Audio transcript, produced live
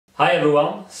Hi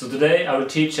everyone, so today I will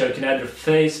teach how you can add your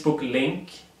Facebook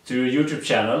link to your YouTube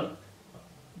channel.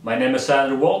 My name is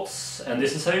Waatz and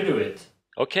this is how you do it.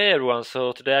 Okay everyone,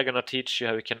 so today I'm gonna teach you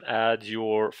how you can add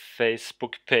your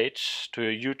Facebook page to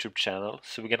your YouTube channel.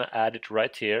 So we're gonna add it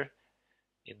right here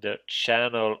in the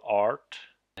channel art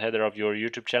header of your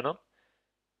YouTube channel.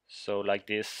 So like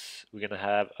this, we're gonna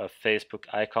have a Facebook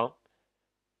icon.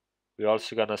 We're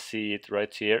also gonna see it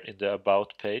right here in the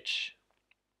about page.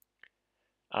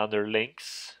 Under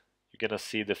links, you're gonna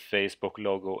see the Facebook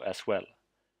logo as well.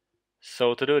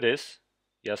 So to do this,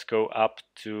 just go up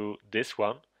to this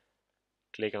one,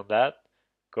 click on that,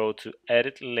 go to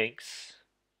edit links,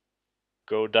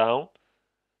 go down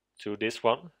to this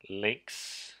one,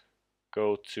 links,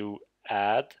 go to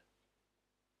add,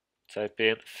 type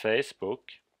in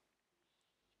Facebook,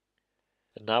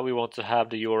 and now we want to have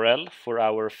the URL for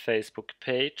our Facebook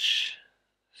page.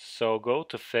 So go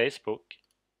to Facebook,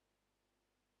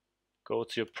 go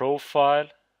to your profile,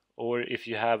 or if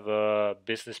you have a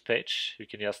business page, you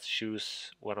can just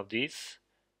choose one of these.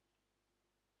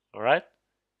 Alright,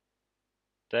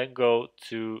 then go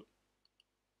to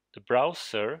the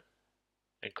browser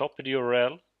and copy the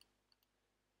URL.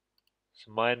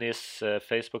 So mine is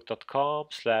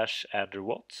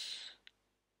facebook.com/AndrewWaatz.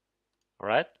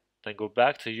 Alright, then go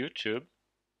back to YouTube,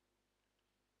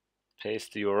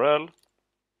 paste the URL,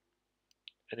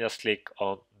 and just click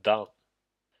on done.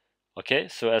 Okay,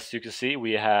 so as you can see,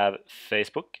 we have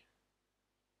Facebook,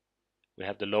 we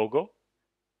have the logo,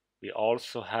 we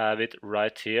also have it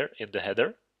right here in the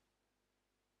header.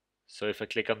 So if I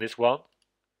click on this one,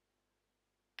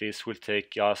 this will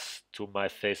take us to my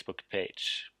Facebook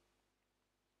page.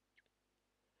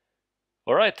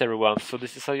 Alright everyone, so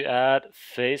this is how you add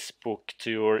Facebook to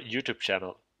your YouTube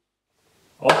channel.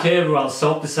 Okay everyone,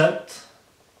 so this set.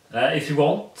 If you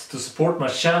want to support my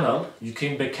channel, you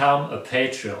can become a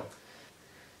Patreon.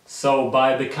 So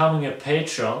by becoming a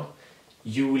patron,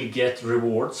 you will get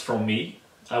rewards from me.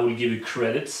 I will give you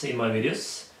credits in my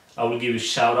videos. I will give you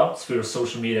shoutouts for your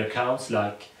social media accounts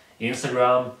like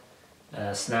Instagram,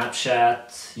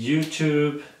 Snapchat,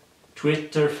 YouTube,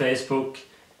 Twitter, Facebook,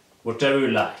 whatever you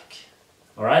like.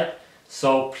 Alright?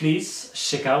 So please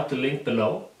check out the link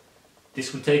below.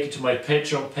 This will take you to my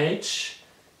Patreon page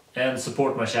and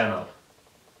support my channel.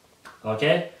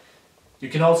 Okay? You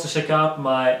can also check out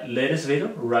my latest video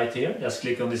right here. Just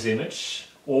click on this image.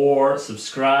 Or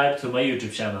subscribe to my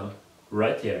YouTube channel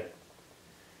right here.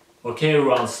 Okay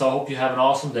everyone, so I hope you have an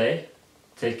awesome day.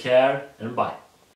 Take care and bye.